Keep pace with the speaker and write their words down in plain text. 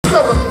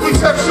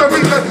text every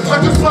day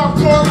like it's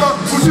popcorn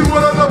love. When she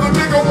want another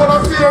nigga when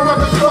I see her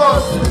at the club.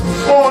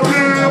 Oh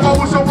damn, I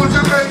wish I was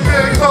your main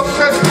man.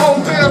 Cupcakes,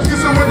 oh damn,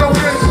 kissing with no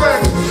games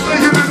back.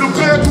 Laying in the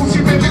bed, who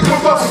she make it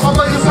quiver. I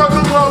lay inside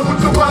the love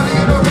with your body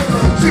in her.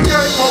 She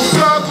gave both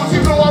sides, but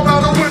she know I'm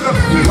not a winner.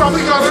 He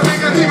probably got a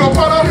nigga, he gon'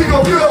 find out, he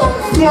gon' kill her.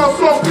 So I'm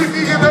so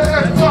picky in the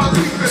Xbox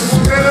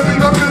season. Enemy,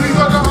 I'm really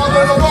like a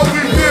holler of my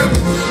weekend.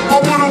 I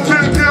want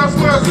them 10 girls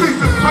last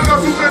season. I got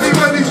too many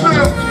ladies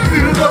there,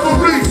 need another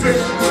reason.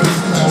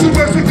 Too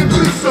Mexican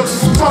pizza,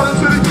 taught it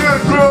to the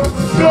game, girl.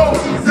 Yo,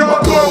 you're my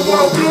third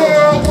world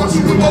girl. Want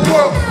you in my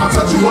world, I'll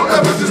touch you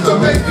whatever just to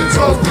make it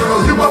tough, girl.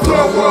 You're my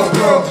third world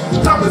girl.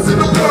 Diamonds in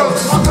the world,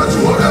 I'll touch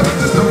you whatever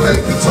just to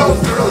make it tough,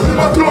 girl. You're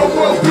my third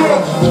world girl.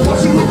 Want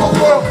you in my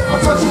world, I'll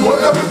touch you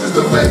whatever just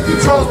to make it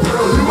tough,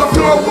 girl. You're my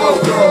third world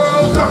girl.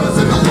 Diamonds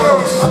in the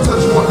world, I'll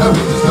touch you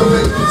whatever just to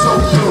make it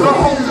tough, girl. The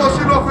homies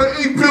rushing up and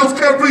eat pills,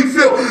 can't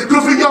refill.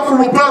 Cause we out for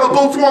a battle,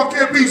 both one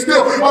can't be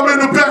still. I'm in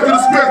the back of the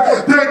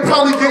spec, they ain't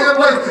probably getting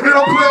late. And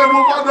I'm playing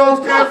with my nose,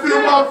 can't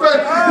feel my face.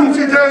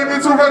 Gucci game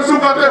interracial,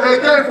 got that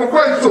hate game for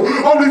racial.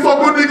 Only fuck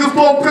with niggas,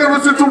 both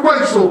parents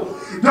interracial.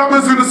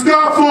 Diamonds in the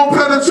sky, full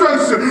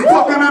penetration.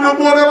 Fucking in the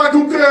morning like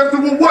who cares to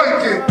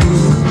awaken.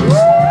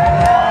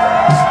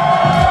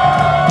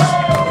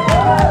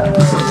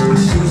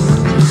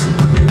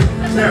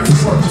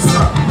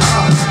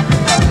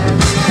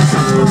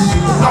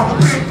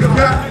 I'm thinking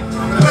about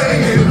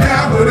laying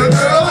down with a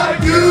girl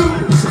like you.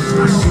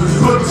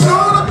 But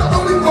you're not the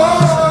only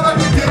one I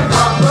can get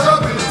my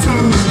loving to.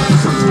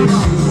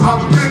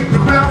 I'm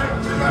thinking about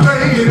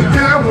laying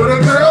down with a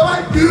girl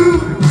like you.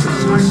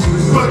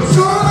 But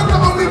you're not the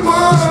only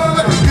one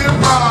I can get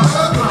my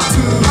loving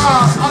to.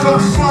 I know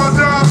you find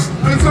out,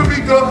 it's a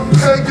Mika.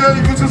 Hey, yeah,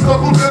 you just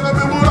love who's in the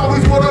middle, would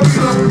always want to be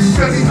her.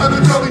 Kenny had a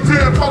jelly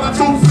jam, call it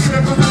two feet,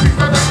 cause if you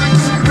got that thing,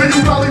 then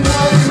you probably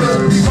want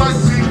her. He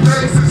likes me,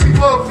 since he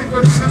loves me,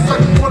 but she's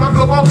like, when I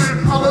come up here,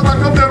 I look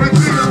like I'm very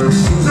clear.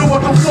 Yo,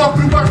 what the fuck,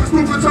 you back to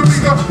stupid to me,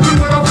 up. You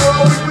went up for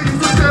a week, we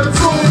used to share the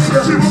tune.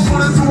 She would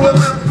put it to her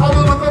lip, I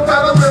would look up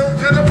at her lip,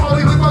 and then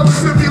probably lick my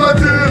lips and be like,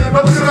 yeah,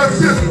 up to that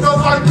shit. Felt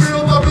like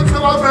real love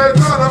until I met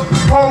her.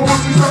 Oh, when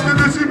she something,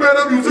 then she made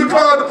a music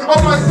partner.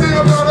 I'm like,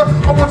 damn, daughter,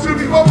 I want you to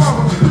be my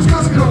mama. Just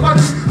cause you don't like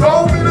me,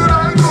 don't mean that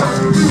I ain't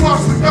good. We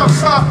watched the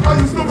outside, I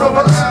used to rub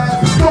her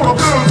ass. Don't know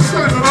girls,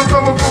 changing her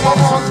summer for my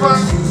mom's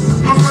life.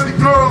 Those many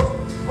girls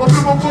up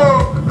in my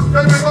world,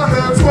 they make my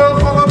hair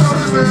 12, all about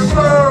this damn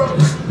world.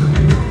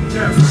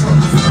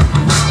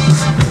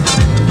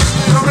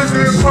 I'm in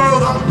this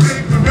world, I'm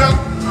thinking about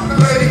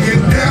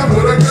laying down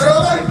with a girl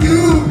like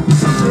you.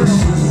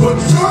 But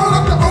you're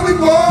not the only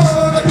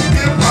one I can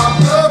give my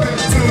loving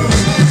to.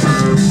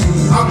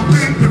 I'm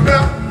thinking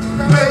about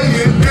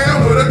laying down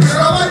with a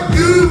girl like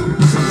you.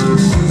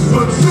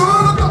 But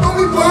you're not the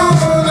only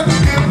one I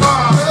can give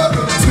my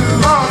loving to.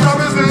 I'm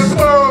in this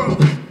world.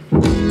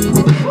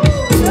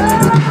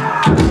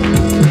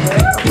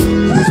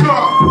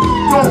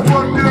 Don't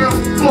run down,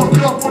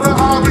 fucked up for the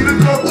hobby to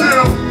come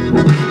down.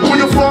 When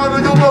you find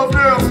that you love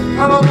them,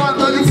 and I like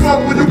that you fuck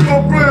when you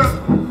come round.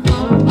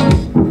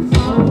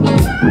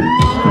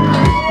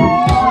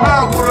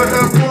 I wanna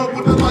have fun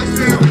with the lights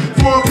down.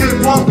 Forget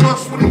one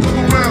blush when he come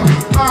around.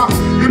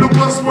 You the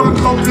bus wanna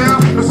come down.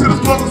 The shit is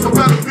brothers, I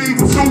better be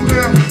with you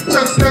now.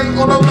 Text ain't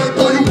on the lake,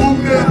 boy, you move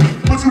now.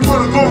 But you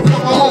wanna go fuck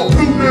my whole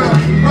crew now.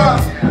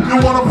 You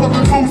wanna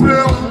fucking Tues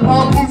now?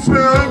 All boots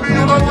now, and me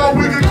and I know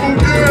we can go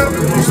down.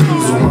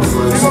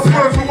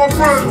 My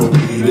friends,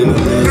 in the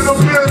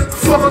bed,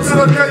 fuck up to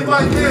the gate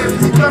like this.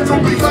 That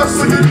don't be us,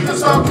 so you need to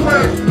stop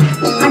playing.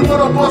 You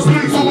wanna bust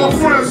me to my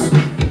friends,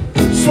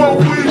 smoke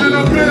weed in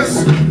the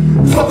mist.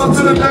 Fuck up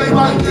to the day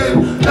like this.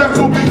 That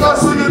don't be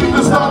us, so you need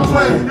to stop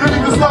playing. You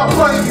need to stop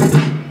playing.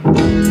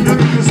 You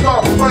need to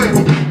stop playing.